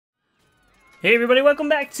Hey everybody, welcome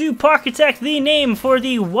back to Parkitect. The name for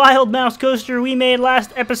the Wild Mouse coaster we made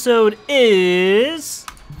last episode is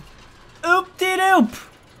Oop-de-doop,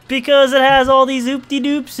 because it has all these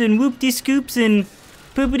oop-de-doops and whoop-de-scoops and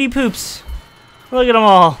poopity-poops. Look at them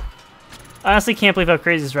all. I honestly can't believe how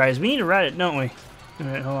crazy this ride is. We need to ride it, don't we?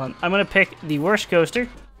 Alright, hold on. I'm gonna pick the worst coaster.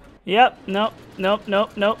 Yep, nope. Oh,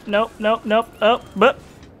 but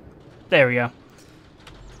there we go.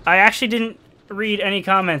 I actually didn't read any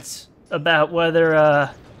comments about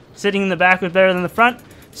whether sitting in the back was better than the front,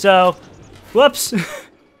 so whoops.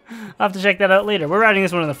 I'll have to check that out later. We're riding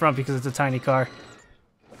this one in the front because it's a tiny car.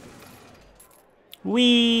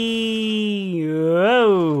 Whee!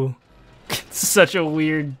 Whoa! It's such a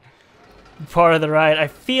weird part of the ride. I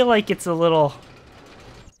feel like it's a little...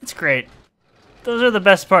 It's great. Those are the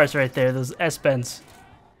best parts right there, those S-bends.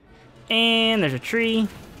 And there's a tree.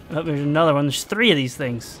 Oh, there's another one. There's 3 of these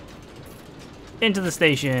things. Into the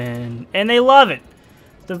station. And they love it.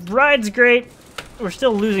 The ride's great. We're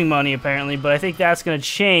still losing money, apparently, but I think that's going to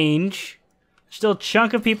change. Still a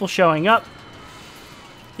chunk of people showing up.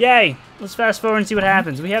 Yay! Let's fast forward and see what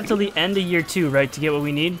happens. We have till the end of year 2, right, to get what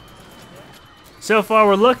we need. So far,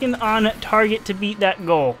 we're looking on target to beat that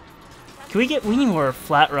goal. We need more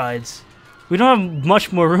flat rides. We don't have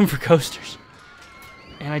much more room for coasters.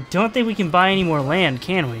 And I don't think we can buy any more land,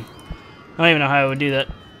 can we? I don't even know how I would do that.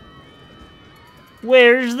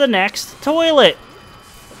 Where's the next toilet?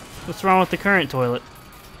 What's wrong with the current toilet?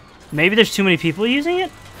 Maybe there's too many people using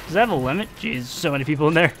it? Does that have a limit? Jeez, so many people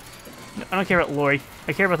in there. I don't care about Lori.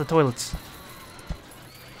 I care about the toilets.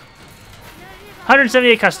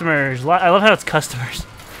 178 customers. I love how it's customers.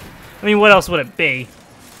 I mean, what else would it be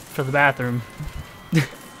for the bathroom?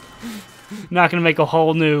 Not gonna make a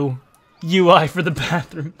whole new UI for the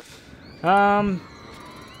bathroom. What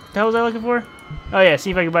the hell was I looking for? Oh yeah,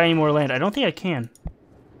 see if I can buy any more land. I don't think I can.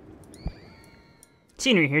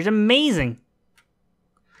 Scenery here is amazing.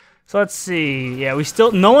 So let's see. Yeah,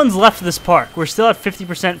 no one's left this park. We're still at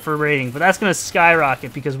 50% for rating, but that's gonna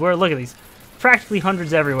skyrocket because look at these. Practically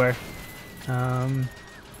hundreds everywhere.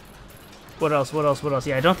 What else?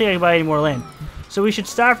 Yeah, I don't think I can buy any more land. So we should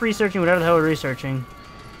stop researching whatever the hell we're researching.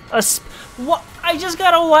 What? I just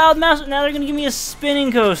got a wild mouse. Now they're gonna give me a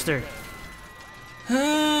spinning coaster.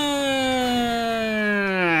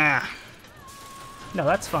 No,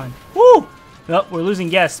 that's fine. Woo! Well, we're losing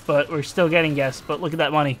guests, but we're still getting guests. But look at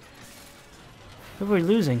that money. Who are we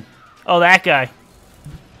losing? Oh, that guy.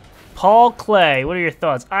 Paul Clay. What are your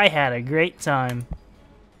thoughts? I had a great time.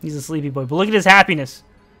 He's a sleepy boy. But look at his happiness.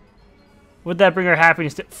 Would that bring our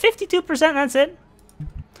happiness to 52%? That's it.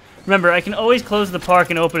 Remember, I can always close the park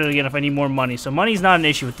and open it again if I need more money. So money's not an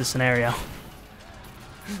issue with this scenario.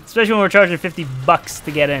 Especially when we're charging 50 bucks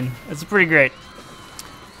to get in. That's pretty great.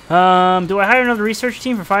 Do I hire another research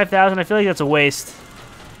team for 5,000? I feel like that's a waste.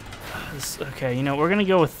 Okay, you know, we're gonna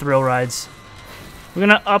go with thrill rides. We're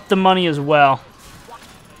gonna up the money as well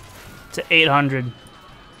to 800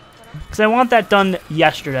 because I want that done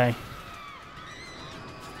yesterday.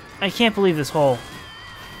 I can't believe this whole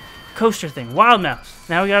coaster thing. Wild mouse.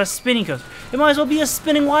 Now we got a spinning coaster. It might as well be a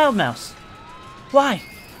spinning wild mouse. Why?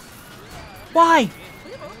 Why?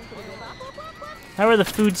 How are the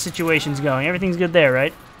food situations going? Everything's good there,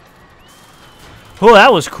 right? Oh,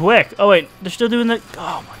 that was quick. Oh, wait. They're still doing the...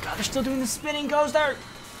 Oh, my God. They're still doing the spinning coaster.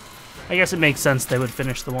 I guess it makes sense they would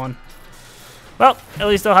finish the one. Well, at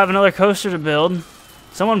least I'll have another coaster to build.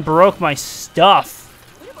 Someone broke my stuff.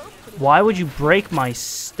 Why would you break my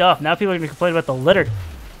stuff? Now people are going to complain about the litter.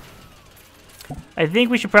 I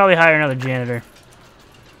think we should probably hire another janitor.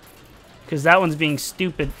 Because that one's being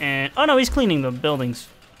stupid and... Oh, no, he's cleaning the buildings.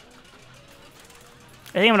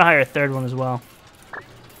 I think I'm going to hire a third one as well.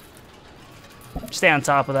 Stay on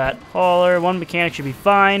top of that. Hauler, 1 mechanic should be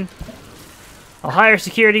fine. I'll hire a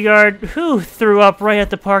security guard who threw up right at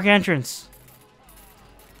the park entrance.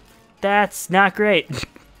 That's not great.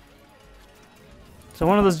 So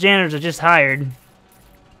one of those janitors I just hired. I'm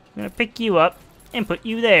going to pick you up and put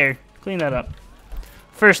you there. Clean that up.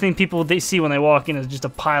 First thing people they see when they walk in is just a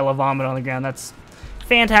pile of vomit on the ground. That's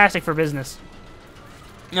fantastic for business.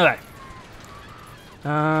 Okay.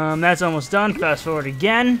 That's almost done. Fast forward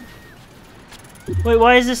again. Wait,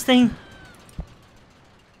 why is this thing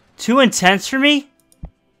too intense for me?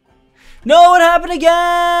 No, it happened again!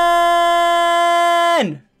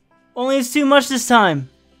 Only it's too much this time.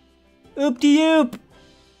 Oop-de-doop.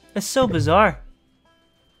 That's so bizarre.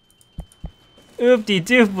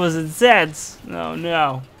 Oop-de-doop was intense. Oh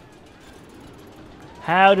no.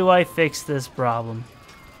 How do I fix this problem?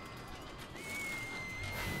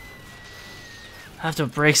 I have to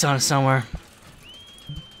put brakes on it somewhere.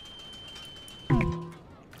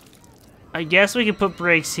 I guess we could put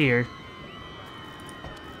brakes here.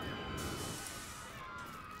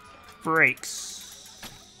 Brakes.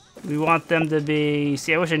 We want them to be...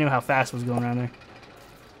 See, I wish I knew how fast it was going around there.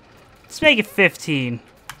 Let's make it 15.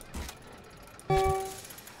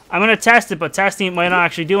 I'm going to test it, but testing it might not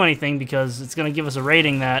actually do anything because it's going to give us a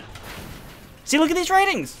rating that... See, look at these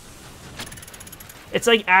ratings! It's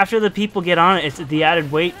like after the people get on it, the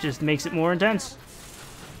added weight just makes it more intense.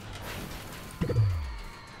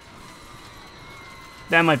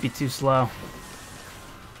 That might be too slow.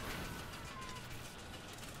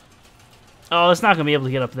 Oh, it's not going to be able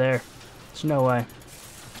to get up there. There's no way.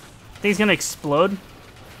 Think it's going to explode?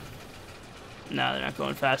 No, they're not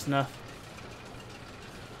going fast enough.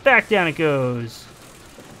 Back down it goes.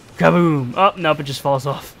 Kaboom! Oh, nope, it just falls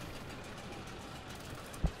off.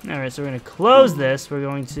 Alright, so we're going to close this. We're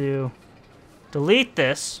going to delete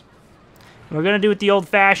this. We're going to do it the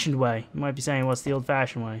old-fashioned way. You might be saying, what's the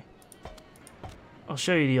old-fashioned way? I'll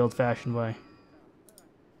show you the old-fashioned way.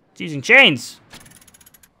 It's using chains.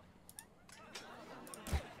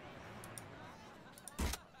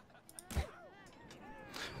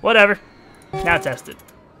 Whatever. Now test it.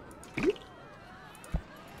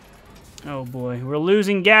 Oh boy, we're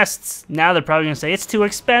losing guests. Now they're probably going to say it's too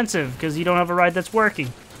expensive because you don't have a ride that's working.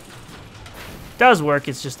 It does work,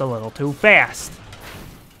 it's just a little too fast.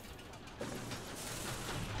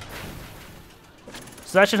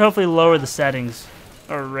 So that should hopefully lower the settings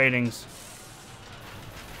or ratings.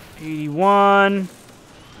 81.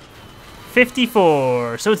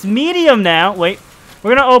 54. So it's medium now. Wait,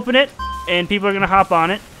 we're going to open it and people are going to hop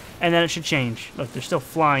on it and then it should change. Look, they're still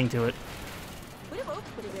flying to it.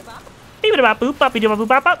 Look at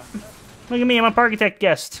me, I'm a Parkitect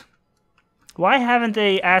guest. Why haven't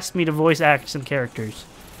they asked me to voice act some characters?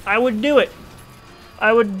 I would do it.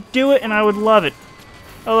 I would do it and I would love it.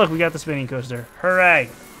 Oh look, we got the spinning coaster.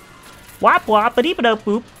 Hooray. Wop wop a deep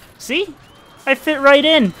boop. See? I fit right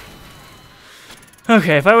in.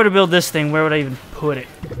 Okay, if I were to build this thing, where would I even put it?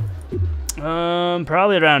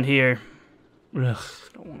 Probably around here. Ugh, I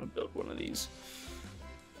don't want to build one of these.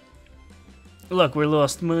 Look, we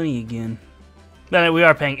lost money again. But we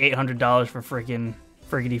are paying $800 for frickin'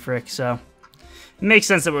 friggity frick, so it makes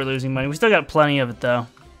sense that we're losing money. We still got plenty of it, though.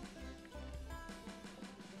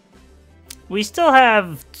 We still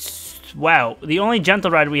have... Wow, the only gentle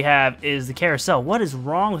ride we have is the carousel. What is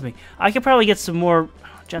wrong with me? I could probably get some more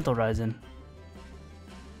gentle rides in.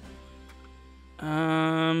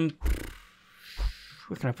 Where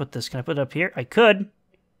can I put this? Can I put it up here? I could.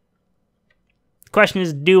 The question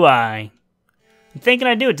is, do I? I'm thinking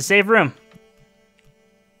I do it to save room.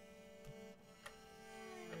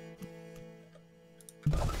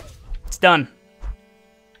 It's done.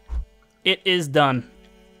 It is done.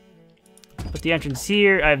 Put the entrance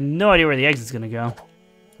here. I have no idea where the exit's gonna go.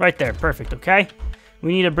 Right there, perfect, okay?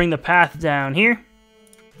 We need to bring the path down here.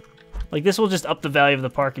 Like, this will just up the value of the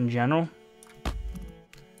park in general.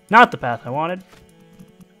 Not the path I wanted.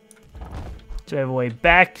 So I have a way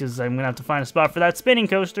back, because I'm gonna have to find a spot for that spinning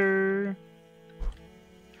coaster.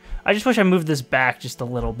 I just wish I moved this back just a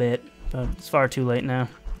little bit, but it's far too late now.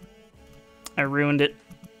 I ruined it.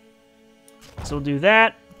 So we'll do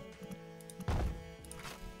that.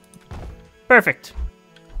 Perfect.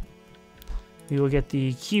 We will get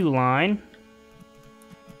the queue line.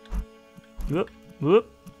 Whoop,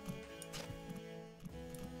 whoop.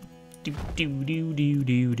 Do, do, do, do,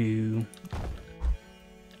 do, do.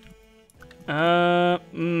 Hold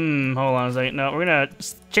on a second. No, we're gonna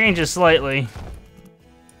change this slightly.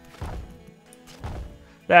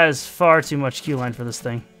 That is far too much queue line for this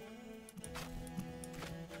thing.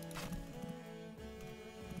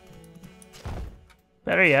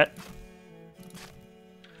 Better yet.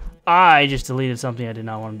 I just deleted something I did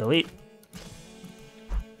not want to delete.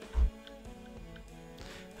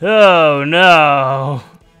 Oh no.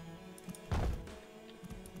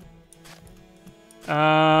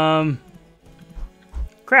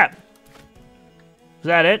 Crap. Is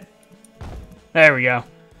that it? There we go.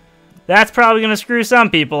 That's probably gonna screw some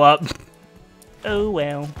people up. Oh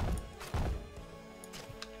well.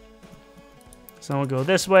 So we'll go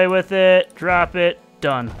this way with it, drop it,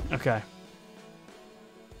 done. Okay.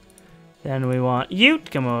 Then we want you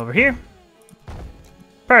to come over here.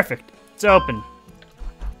 Perfect. It's open.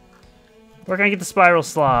 Where can I get the spiral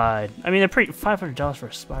slide? I mean, they're pretty... $500 for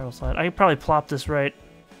a spiral slide. I could probably plop this right...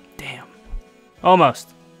 Damn. Almost.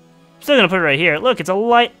 Still gonna put it right here. Look, it's a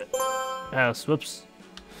light... Oh, whoops.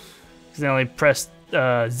 Because I only pressed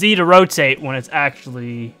Z to rotate when it's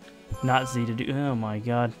actually not Z to do... Oh my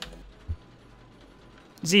god.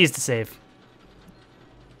 Z is to save.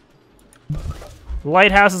 The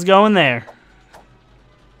lighthouse is going there.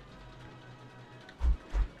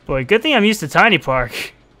 Boy, good thing I'm used to Tiny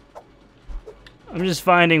Park. I'm just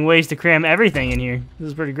finding ways to cram everything in here. This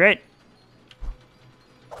is pretty great.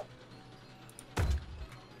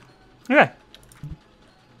 Okay.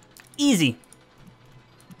 Easy.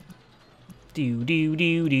 Do do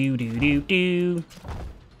do do do do do.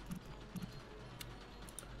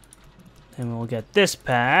 Then we'll get this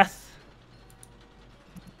path.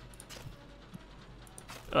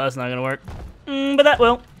 Oh, that's not gonna work. But that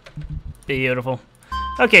will. Beautiful.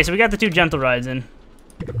 Okay, so we got the 2 gentle rides in.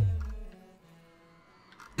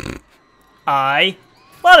 I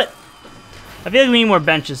love it. I feel like we need more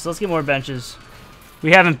benches, so let's get more benches.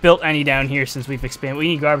 We haven't built any down here since we've expanded. We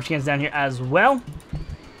need garbage cans down here as well.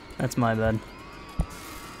 That's my bad.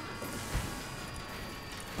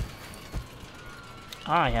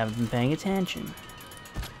 I haven't been paying attention.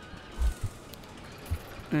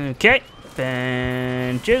 Okay,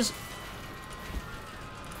 benches.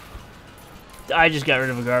 I just got rid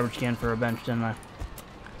of a garbage can for a bench, didn't I?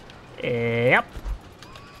 Yep.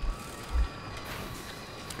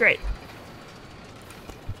 Great.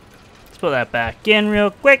 Let's put that back in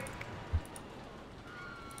real quick.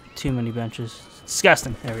 Too many benches. It's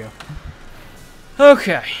disgusting. There we go.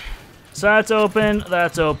 Okay. So that's open.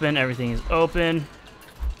 That's open. Everything is open.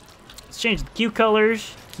 Let's change the cue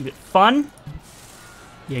colors. Keep it fun.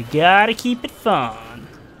 You gotta keep it fun.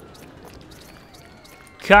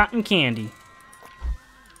 Cotton candy.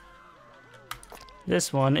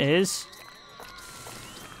 This one is...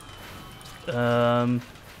 Can't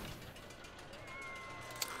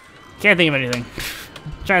think of anything.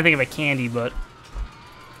 Trying to think of a candy, but...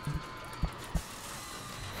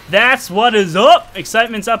 That's what is up!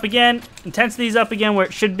 Excitement's up again. Intensity's up again where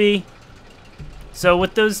it should be. So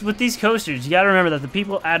with these coasters, you gotta remember that the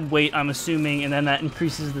people add weight, I'm assuming, and then that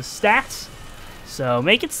increases the stats. So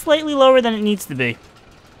make it slightly lower than it needs to be.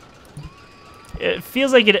 It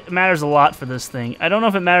feels like it matters a lot for this thing. I don't know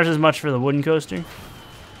if it matters as much for the wooden coaster.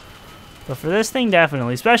 But for this thing,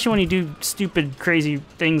 definitely. Especially when you do stupid, crazy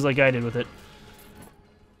things like I did with it.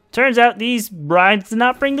 Turns out these rides did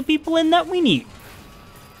not bring the people in that we need.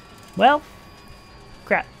 Well,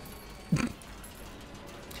 crap.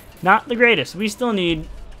 Not the greatest. We still need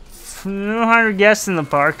 100 guests in the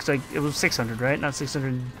park. It's like, it was 600, right? Not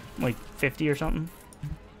 650 or something.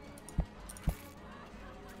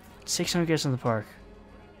 600 guests in the park.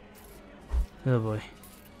 Oh boy.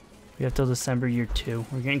 We have till December year 2.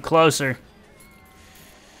 We're getting closer.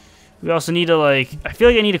 We also need to, like... I feel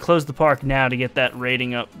like I need to close the park now to get that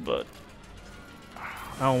rating up, but...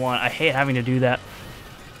 I don't want... I hate having to do that.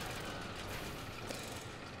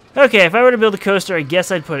 Okay, if I were to build a coaster, I guess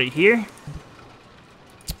I'd put it here.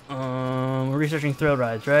 We're researching thrill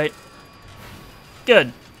rides, right?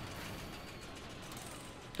 Good.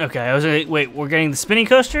 Okay, I was gonna... Wait, we're getting the spinning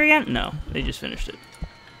coaster again? No, they just finished it.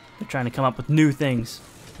 They're trying to come up with new things.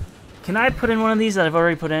 Can I put in one of these that I've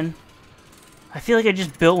already put in? I feel like I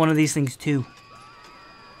just built one of these things too.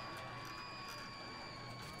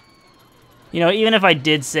 You know, even if I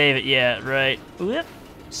did save it, yeah, right. Whoop.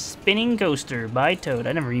 Spinning coaster by Toad.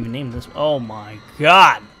 I never even named this. Oh my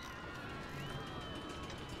god.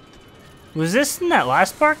 Was this in that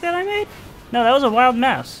last park that I made? No, that was a wild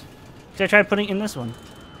mouse. So I tried putting in this one.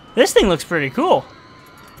 This thing looks pretty cool.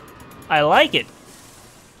 I like it.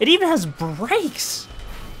 It even has brakes.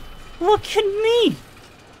 Look at me!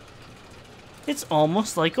 It's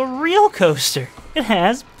almost like a real coaster. It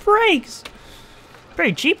has brakes.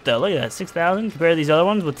 Pretty cheap though. Look at that, 6,000 compared to these other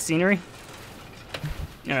ones with the scenery.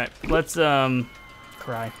 All right, let's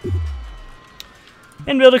cry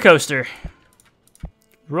and build a coaster.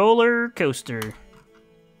 Roller coaster.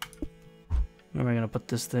 Where am I gonna put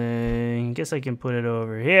this thing? Guess I can put it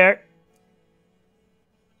over here.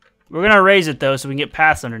 We're gonna raise it though, so we can get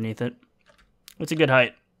paths underneath it. What's a good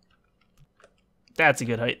height? That's a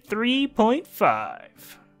good height. 3.5.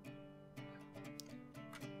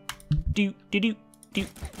 Do do do do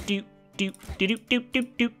do do do do do do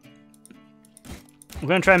do. We're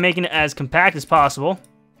gonna try making it as compact as possible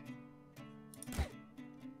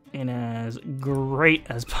and as great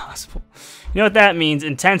as possible. You know what that means?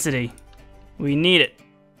 Intensity. We need it.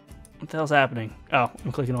 What the hell's happening? Oh,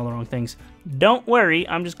 I'm clicking all the wrong things. Don't worry,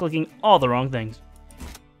 I'm just clicking all the wrong things.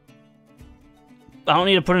 I don't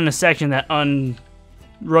need to put in a section that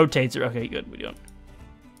rotates it. Okay, good, we don't.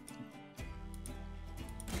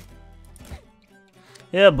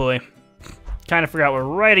 Yeah, boy. Kind of forgot we're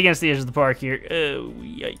right against the edge of the park here. Oh,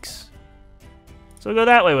 yikes. So we'll go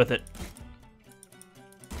that way with it.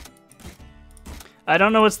 I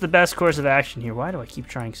don't know what's the best course of action here. Why do I keep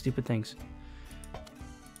trying stupid things?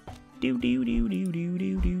 Do do do do do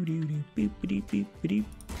do do do do.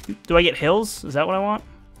 Do I get hills? Is that what I want?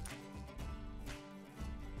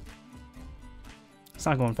 It's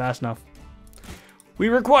not going fast enough. We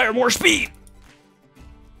require more speed!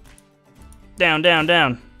 Down, down,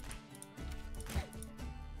 down.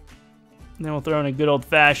 And then we'll throw in a good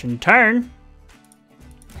old-fashioned turn.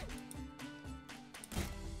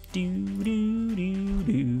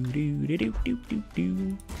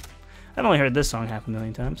 I've only heard this song half a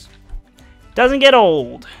million times. Doesn't get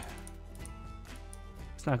old.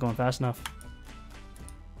 It's not going fast enough.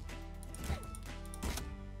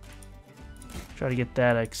 Try to get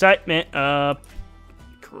that excitement up.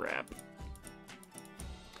 Crap.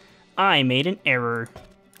 I made an error.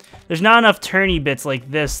 There's not enough turny bits like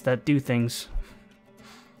this that do things.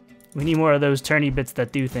 We need more of those turny bits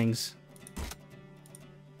that do things.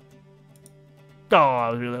 Oh, I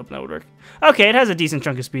was really hoping that would work. Okay, it has a decent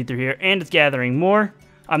chunk of speed through here, and it's gathering more.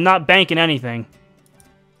 I'm not banking anything.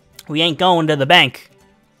 We ain't going to the bank.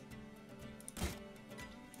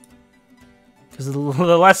 Because the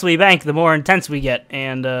less we bank, the more intense we get,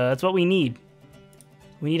 and that's what we need.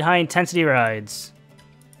 We need high-intensity rides.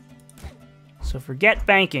 So forget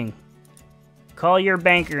banking. Call your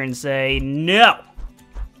banker and say, no!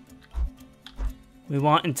 We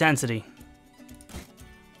want intensity.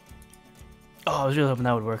 Oh, I was really hoping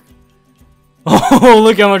that would work. Oh,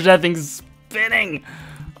 look how much that thing's spinning!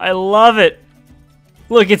 I love it!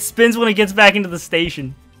 Look, it spins when it gets back into the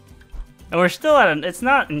station. And we're still at it. It's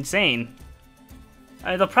not insane. I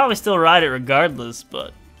mean, they'll probably still ride it regardless,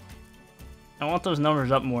 but I want those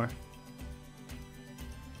numbers up more.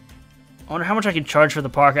 I wonder how much I can charge for the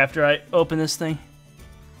park after I open this thing.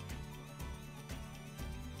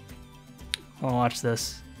 Oh, watch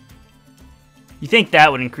this. You think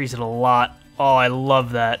that would increase it a lot. Oh, I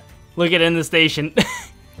love that. Look at it in the station.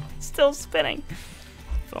 Still spinning.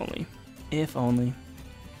 If only. If only.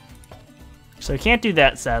 So I can't do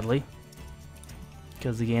that, sadly.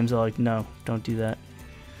 Because the game's all like, no, don't do that.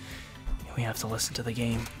 We have to listen to the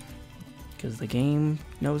game. Because the game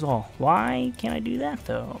knows all. Why can't I do that,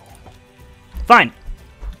 though? Fine.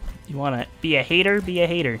 You want to be a hater? Be a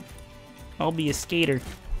hater. I'll be a skater.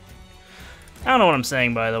 I don't know what I'm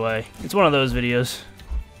saying, by the way. It's one of those videos.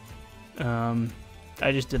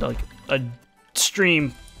 I just did like a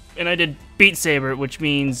stream, and I did Beat Saber, which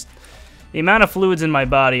means the amount of fluids in my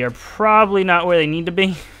body are probably not where they need to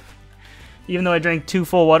be. Even though I drank 2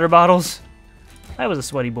 full water bottles, I was a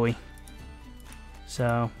sweaty boy.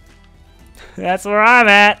 So, that's where I'm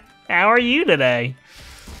at. How are you today?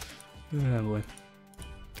 Oh boy.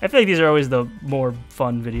 I feel like these are always the more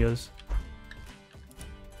fun videos.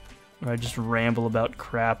 Where I just ramble about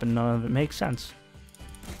crap and none of it makes sense.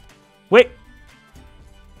 Wait!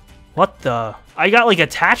 What the? I got like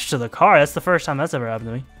attached to the car. That's the first time that's ever happened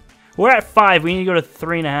to me. We're at 5. We need to go to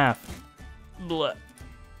 3.5. Blech.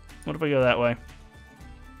 What if I go that way?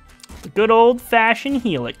 The good old-fashioned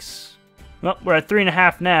helix. Well, we're at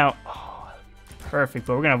 3.5 now. Oh, perfect,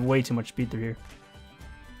 but we're going to have way too much speed through here.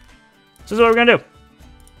 So this is what we're going to do.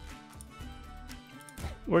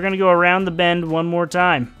 We're going to go around the bend one more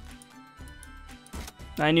time.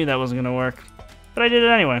 I knew that wasn't going to work, but I did it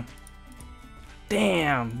anyway.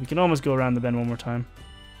 Damn, we can almost go around the bend one more time.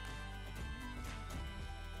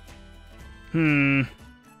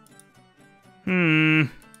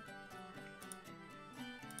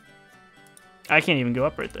 I can't even go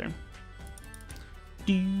up right there. I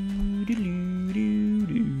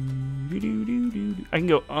can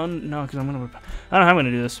go no, because I'm gonna. I don't know how I'm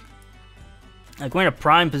gonna do this. Like, we're in a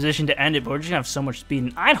prime position to end it, but we're just gonna have so much speed,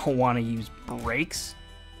 and I don't want to use brakes.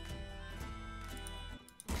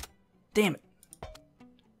 Damn it.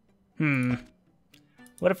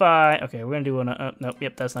 What if I... Okay, we're gonna do one... nope,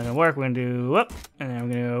 yep, that's not gonna work. We're gonna do whoop, and then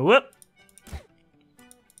we're gonna go whoop.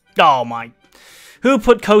 Oh, my... Who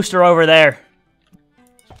put coaster over there?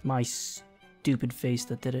 My stupid face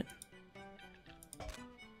that did it.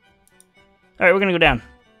 Alright, we're gonna go down.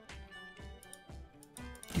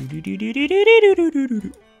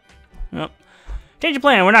 Oh. Change of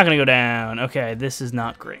plan, we're not gonna go down. Okay, this is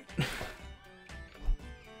not great.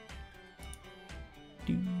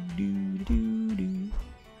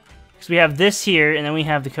 Because we have this here, and then we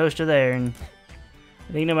have the coaster there, and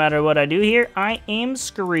I think no matter what I do here, I am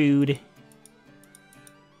screwed.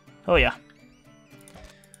 Oh yeah.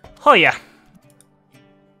 Oh yeah.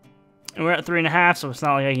 And we're at 3.5, so it's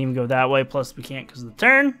not like I can even go that way, plus we can't because of the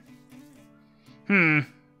turn.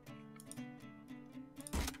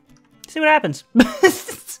 See what happens.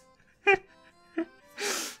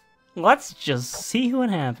 Let's just see what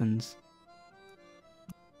happens.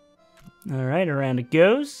 Alright, around it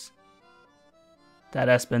goes. That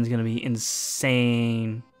S-bend's gonna be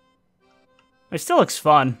insane. It still looks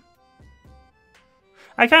fun.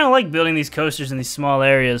 I kind of like building these coasters in these small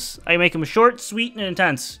areas. I make them short, sweet, and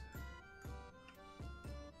intense.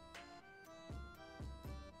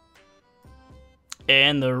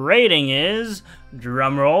 And the rating is,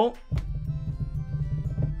 drumroll,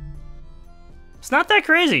 it's not that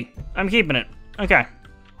crazy. I'm keeping it. Okay.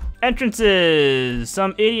 Entrances.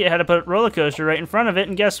 Some idiot had to put a roller coaster right in front of it,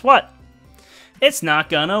 and guess what? It's not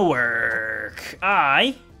gonna work.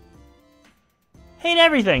 I hate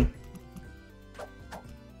everything.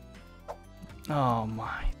 Oh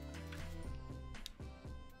my.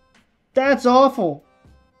 That's awful.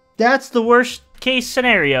 That's the worst case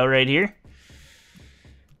scenario right here.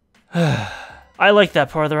 I like that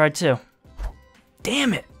part of the ride too.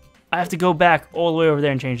 Damn it. I have to go back all the way over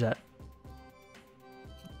there and change that.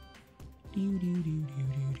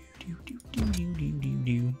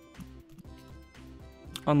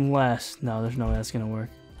 Unless, no, there's no way that's gonna work.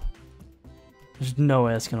 There's no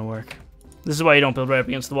way that's gonna work. This is why you don't build right up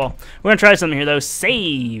against the wall. We're gonna try something here though.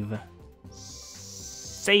 Save.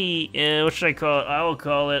 Save. What should I call it? I will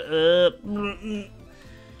call it.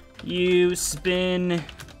 You spin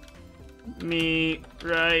me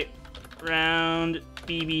right round,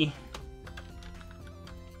 BB.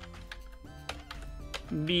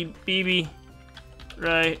 BB.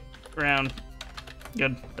 Right round.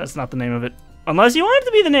 Good. That's not the name of it. Unless you want it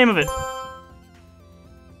to be the name of it.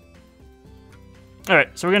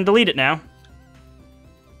 Alright, so we're going to delete it now.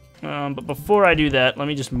 But before I do that, let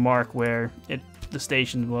me just mark where the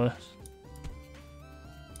station was.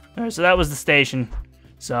 Alright, so that was the station.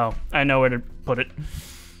 So, I know where to put it.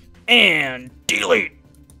 And delete!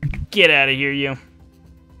 Get out of here, you.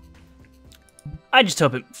 I just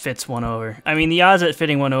hope it fits one over. I mean, the odds of it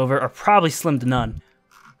fitting one over are probably slim to none.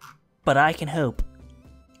 But I can hope.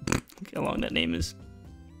 Look how long that name is.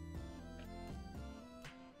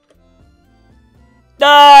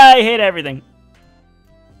 Ah, I hate everything.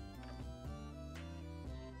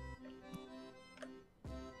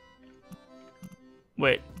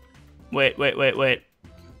 Wait.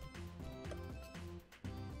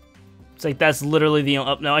 It's like that's literally the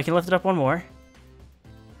up. No, I can lift it up one more.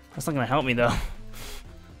 That's not gonna help me though.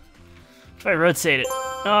 If I rotate it.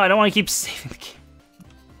 Oh, I don't want to keep saving the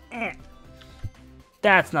game.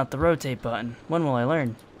 That's not the rotate button. When will I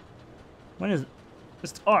learn? When is it?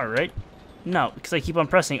 It's R, right? No, because I keep on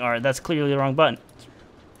pressing R. That's clearly the wrong button.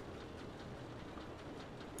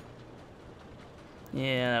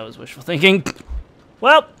 Yeah, that was wishful thinking.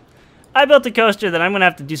 Well, I built a coaster that I'm going to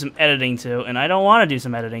have to do some editing to, and I don't want to do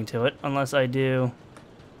some editing to it unless I do.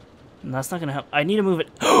 And that's not going to help. I need to move it.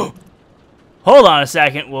 Hold on a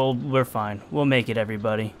second. Well, we're fine. We'll make it,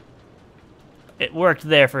 everybody. It worked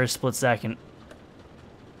there for a split second.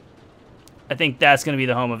 I think that's going to be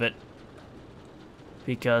the home of it.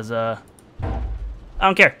 Because, I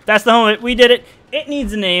don't care. That's the home of it. We did it. It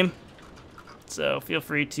needs a name. So, feel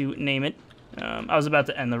free to name it. I was about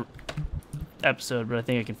to end the episode, but I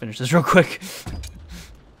think I can finish this real quick.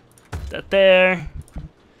 Put that there.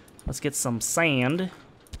 Let's get some sand.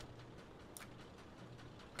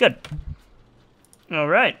 Good.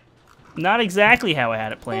 Alright. Not exactly how I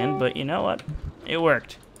had it planned, but you know what? It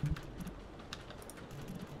worked.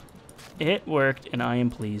 It worked, and I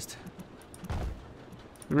am pleased.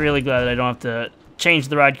 Really glad that I don't have to change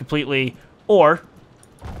the ride completely or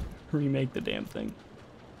remake the damn thing.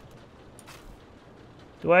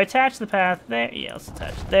 Do I attach the path there? Yeah, let's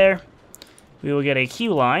attach it there. We will get a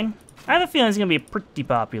queue line. I have a feeling it's going to be a pretty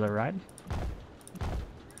popular ride.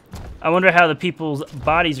 I wonder how the people's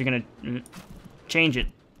bodies are going to change it.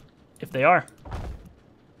 If they are.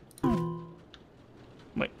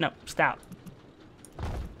 Wait, no, stop.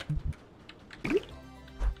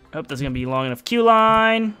 Hope there's going to be long enough queue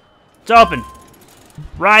line. It's open.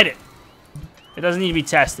 Ride it. It doesn't need to be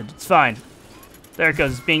tested. It's fine. There it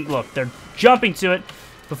goes. It's being, look, they're jumping to it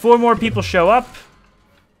before more people show up.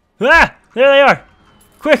 Ah! There they are.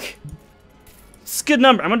 Quick. It's a good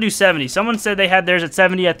number. I'm going to do 70. Someone said they had theirs at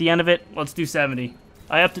 70 at the end of it. Let's do 70.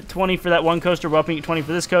 I upped it 20 for that one coaster. We're upping it 20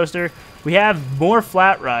 for this coaster. We have more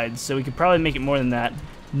flat rides, so we could probably make it more than that.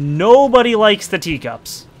 Nobody likes the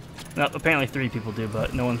teacups. No, apparently 3 people do,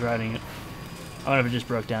 but no one's riding it. I wonder if it just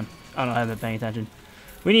broke down. I don't know, I haven't been paying attention.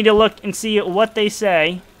 We need to look and see what they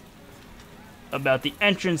say about the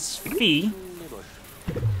entrance fee.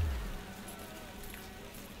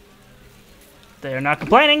 They are not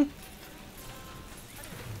complaining.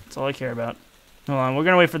 That's all I care about. Hold on, we're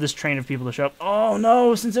gonna wait for this train of people to show up. Oh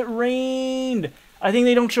no, since it rained! I think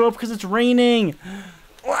they don't show up because it's raining.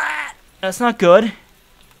 What? That's not good.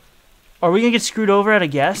 Are we gonna get screwed over at a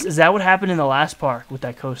guess? Is that what happened in the last park with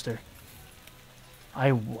that coaster?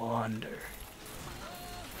 I wonder.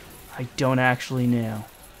 I don't actually know.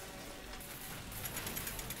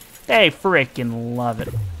 They freaking love it.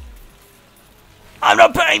 I'm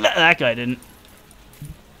not paying that. That guy didn't.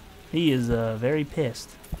 He is very pissed.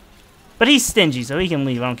 But he's stingy, so he can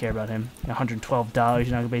leave. I don't care about him. $112. You're not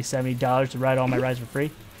gonna pay $70 to ride all my rides for free.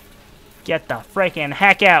 Get the freaking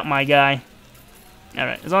heck out, my guy. All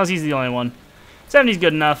right, as long as he's the only one. 70's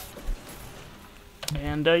good enough.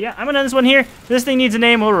 And yeah, I'm gonna end this one here. This thing needs a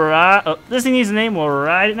name. We'll ride. Oh, this thing needs a name. We'll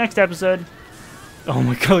ride it next episode. Oh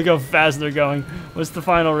my god, look how fast they're going. What's the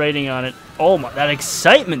final rating on it? Oh my, that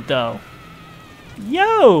excitement though.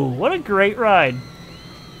 Yo, what a great ride.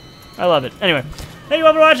 I love it. Anyway, thank you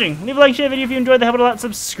all for watching. Leave a like, share the video if you enjoyed. That helped a lot.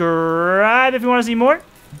 Subscribe if you want to see more.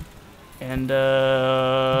 And I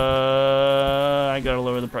gotta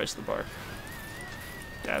lower the price of the park.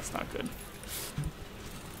 That's not good.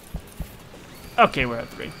 Okay, we're at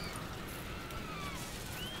 3.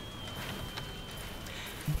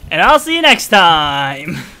 And I'll see you next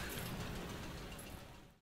time.